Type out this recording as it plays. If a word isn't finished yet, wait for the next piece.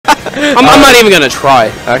I'm not even gonna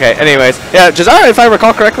try. Okay. Anyways, yeah, Jazara, if I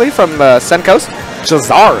recall correctly, from Senko's.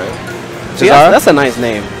 Jazara. Jazara. Yeah, that's a nice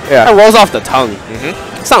name. Yeah. It rolls off the tongue.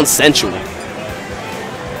 Sounds sensual.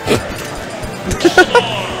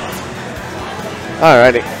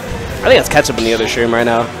 Alrighty. I think that's Ketchup in the other stream right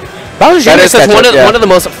now. Bowser's That Jr. is is Ketchup, one of the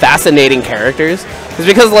most fascinating characters. It's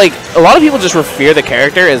because like a lot of people just revere the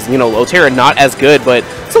character as, you know, low tier and not as good, but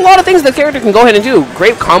it's a lot of things the character can go ahead and do.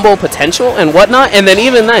 Great combo potential and whatnot, and then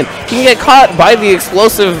even then you can get caught by the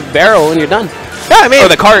explosive barrel and you're done. Yeah, I mean, or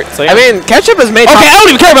the cart. So, yeah. I mean, Ketchup has made. Okay, I don't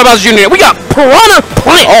even care about Bowser Jr. We got Piranha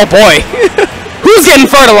Plant. Oh boy, who's getting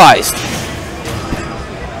fertilized?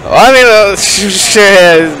 Well, I mean, this is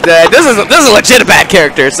a legit bad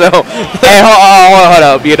character. So, hey, hold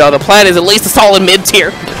up. You know, the plant is at least a solid mid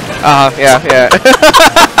tier. Yeah.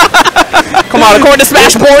 Come on, according to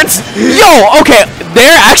Smash Boards. Yo, okay,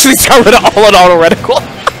 they're actually starting all in auto reticle.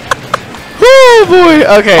 Oh boy.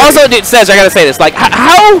 Okay. Also, dude, Sedge, I gotta say this. Like,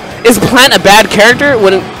 how is Plant a bad character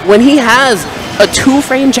when he has a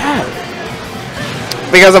 2-frame jab?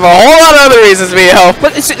 Because of a whole lot of other reasons, Mio.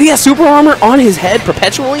 But he has super armor on his head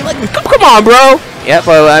perpetually. Like, come on, bro. Yeah,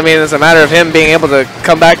 but I mean, it's a matter of him being able to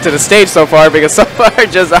come back to the stage so far. Because so far,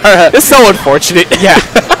 Jazara. It's so unfortunate. Yeah.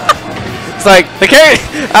 It's like the character.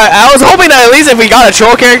 I was hoping that at least if we got a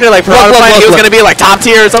troll character like Piranha Plant, he was gonna be like top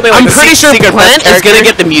tier or something. I'm like pretty sure Plant is gonna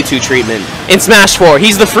get character. the Mewtwo treatment in Smash 4.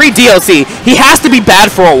 He's the free DLC. He has to be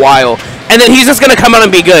bad for a while, and then he's just gonna come out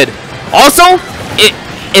and be good. Also,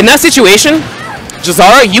 in that situation,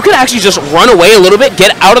 Jazara, you can actually just run away a little bit,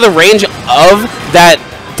 get out of the range of that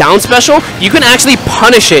down special. You can actually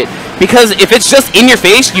punish it because if it's just in your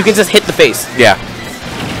face, you can just hit the face. Yeah.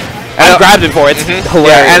 I grabbed it for it. It's hilarious.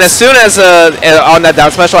 Yeah, and as soon as on that down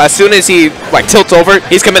special, as soon as he like tilts over,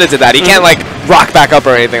 he's committed to that. He can't like rock back up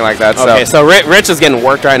or anything like that. Okay, so Rich is getting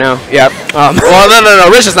worked right now. Yep. Well, no.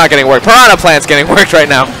 Rich is not getting worked. Piranha Plant's getting worked right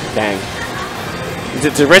now. Dang.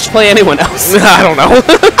 Did Rich play anyone else? I don't know.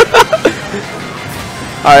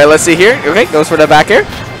 All right, let's see here. Okay, goes for the back air.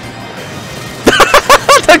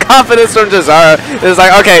 The confidence from Jazara is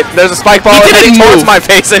like, okay, there's a spike ball heading towards my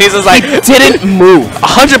face, and he's just like, didn't move.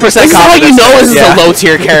 100% confidence. This is how you know this is a low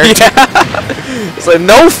tier character. Yeah. It's like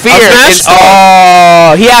no fear.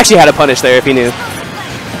 Oh, he actually had a punish there if he knew.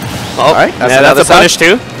 Oh, all right, that's a punish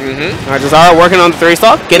too. All right, Jazara working on the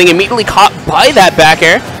 3-stock, getting immediately caught by that back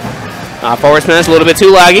air. Forward smash a little bit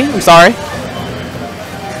too laggy. I'm sorry.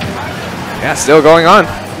 Yeah, still going on.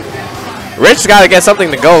 Rich's got to get something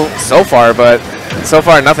to go so far, but so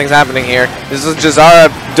far nothing's happening here. This is Jazara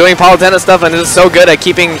doing Palutena stuff, and is so good at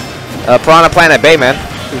keeping Piranha Plant at bay, man.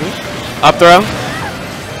 Up throw.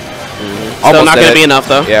 Still not going to be enough,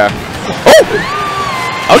 though. Yeah.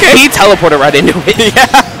 Oh! Okay. He teleported right into it.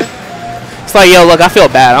 Yeah. It's like, yo, look, I feel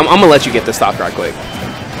bad. I'm going to let you get this stock right quick.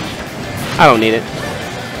 I don't need it.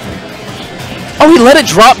 Oh, he let it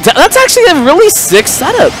drop down. That's actually a really sick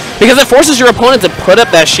setup because it forces your opponent to put up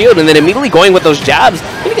that shield and then immediately going with those jabs,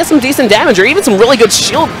 you can get some decent damage or even some really good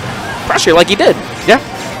shield pressure like he did. Yeah.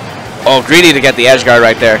 Oh, greedy to get the edge guard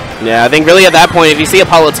right there. Yeah, I think really at that point, if you see a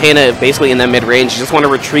Palutena basically in that mid-range, you just want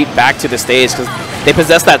to retreat back to the stage because they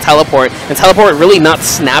possess that teleport. And teleport really not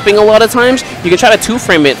snapping a lot of times. You can try to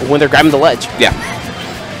 2-frame it when they're grabbing the ledge. Yeah.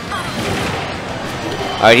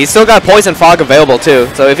 He's still got Poison Fog available too,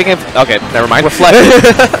 so if he can... Okay, never mind. Reflect.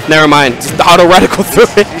 Never mind. Just auto-reticle through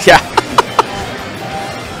it. Yeah.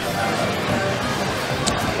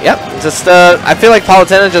 Yep, just, I feel like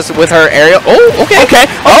Palutena just with her aerial... Oh, okay. Okay.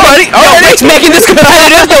 Alrighty. Yo, Rick's making this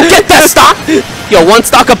competitive. Yo, get that stock. Yo, 1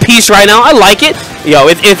 stock a piece right now. I like it. Yo,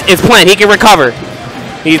 it's Plant. He can recover.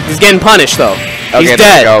 He's getting punished, though. Okay, he's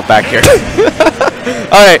dead. Go back here.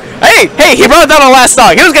 All right. Hey, he brought it down on the last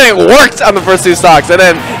stock. He was getting worked on the first 2 stocks, and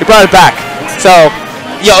then he brought it back. So,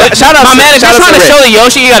 yo, shout out, my man. If you're trying to show the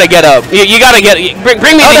Yoshi, you gotta get up. You gotta get.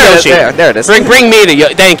 Bring me the Yoshi. There it is. Bring me the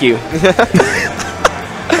Yoshi. Thank you.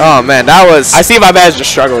 Oh man, that was. I see my badge just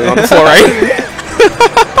struggling on the floor, right?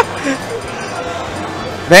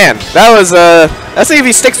 Man, that was. Let's see if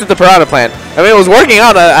he sticks with the Piranha Plant. I mean, it was working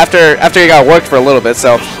out after he got worked for a little bit.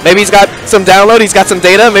 So maybe he's got some download. He's got some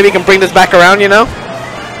data. Maybe he can bring this back around. You know.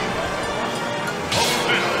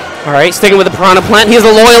 All right, sticking with the Piranha Plant. He's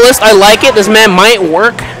a loyalist. I like it. This man might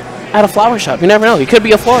work at a flower shop. You never know. He could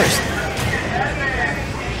be a florist.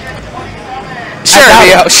 Sure,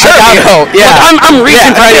 Mio. Yeah. Look, I'm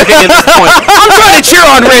reaching for anything at this point. I'm trying to cheer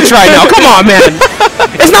on Rich right now. Come on, man.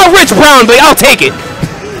 It's not Rich Brown, but I'll take it.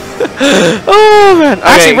 Oh, man. Okay.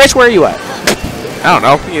 Actually, Rich, where are you at? I don't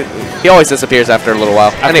know. He always disappears after a little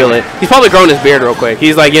while. I feel it. He's probably grown his beard real quick.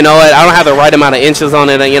 He's like, you know what? I don't have the right amount of inches on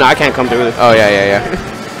it. And, you know, I can't come through this. Oh, yeah.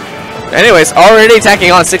 Anyways, already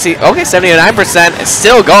tacking on 60. Okay, 79%. It's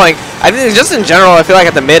still going. I think just in general, I feel like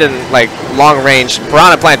at the mid and like long range,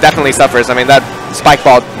 Piranha Plant definitely suffers. I mean, that spike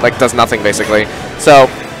ball like does nothing basically. So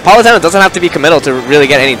Palutena doesn't have to be committal to really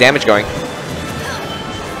get any damage going.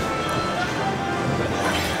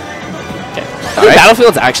 I think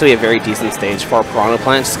Battlefield's actually a very decent stage for Piranha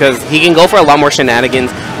Plant just because he can go for a lot more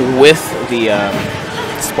shenanigans with the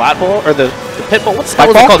splat ball or the pit ball. What's it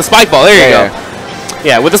called? The spike ball. There you go.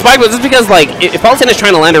 Yeah, with the spike ball, just because like if Palutena is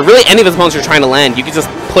trying to land, or really any of his opponents are trying to land, you can just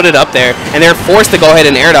put it up there, and they're forced to go ahead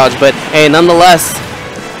and air dodge. But hey, nonetheless,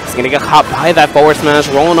 he's gonna get caught by that forward smash,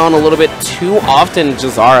 rolling on a little bit too often.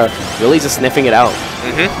 Jazara really just sniffing it out.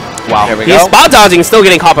 Wow, he's spot dodging, still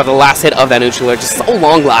getting caught by the last hit of that neutral air, just so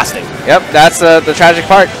long lasting. Yep, that's the tragic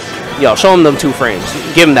part. Yo, show him them 2 frames.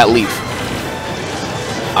 Give him that leaf.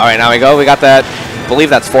 All right, now we go. We got that. I believe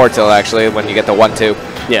that's forward tilt actually when you get the 1-2.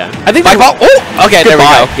 Yeah, I think. Oh, okay, there we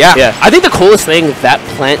go. Yeah. I think the coolest thing that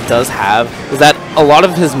Plant does have is that a lot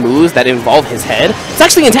of his moves that involve his head, it's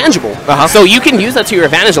actually intangible. So you can use that to your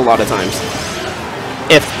advantage a lot of times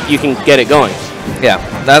if you can get it going. Yeah,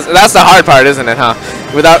 that's the hard part, isn't it, huh?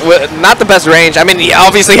 Not the best range. I mean, he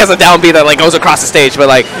obviously has a down B that like goes across the stage, but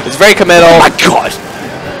like it's very committal. Oh my god!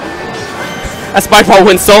 That spike ball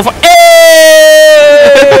went so far.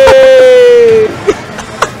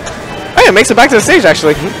 Hey, it makes it back to the stage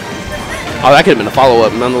actually. Oh, that could have been a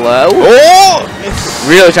follow-up nonetheless. Oh!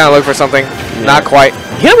 Really trying to look for something. Yeah. Not quite.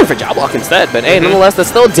 He went for job block instead, but hey, nonetheless, that's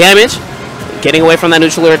still damage. Getting away from that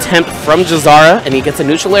neutral air attempt from Jazara, and he gets a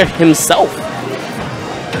neutral air himself.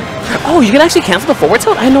 Oh, you can actually cancel the forward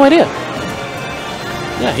tilt? I had no idea.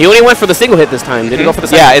 Yeah, he only went for the single hit this time. Did he go for the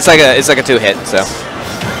second? Yeah, it's like a 2-hit, so.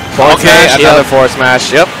 Okay, another forward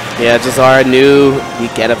smash. Yep. Yeah, Jazara knew the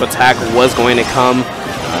get-up attack was going to come.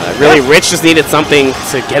 Really, Rich just needed something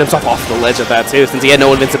to get himself off the ledge of that too, since he had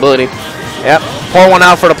no invincibility. Yep. Pour one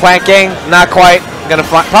out for the Plant Gang. Not quite.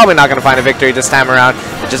 Probably not gonna find a victory this time around.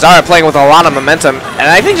 Jazara playing with a lot of momentum, and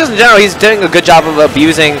I think just in general he's doing a good job of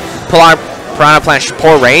abusing Piranha Plant's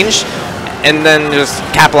poor range, and then just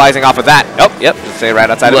capitalizing off of that. Oh, yep. Stay right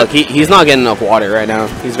outside. Look, he's not getting enough water right now.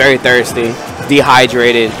 He's very thirsty,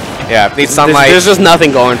 dehydrated. Yeah, needs sunlight. There's just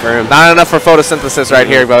nothing going for him. Not enough for photosynthesis right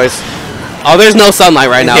here, boys. Oh, there's no sunlight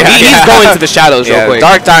right now. He's going to the shadows real quick.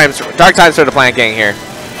 Dark times for the Plant Gang here.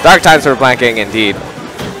 Dark times for the Plant Gang indeed.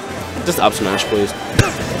 Just up smash, please.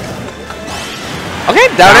 Okay,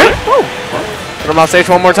 down air. Put him off stage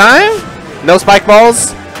one more time. No spike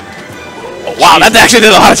balls. Oh, wow, that actually did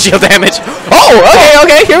a lot of shield damage. Oh,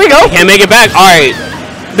 okay, here we go. Can't make it back. All right,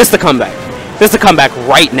 this is the comeback. This is the comeback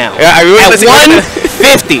right now. Yeah, at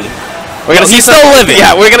 150. We're gonna see still living.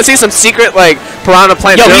 Yeah, we're gonna see some secret like Piranha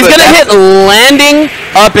Plant. Yo, he's gonna hit landing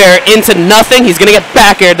up air into nothing. He's gonna get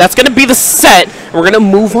back air. That's gonna be the set. We're gonna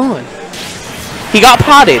move on. He got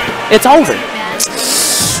potted. It's over.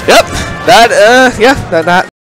 Yep. That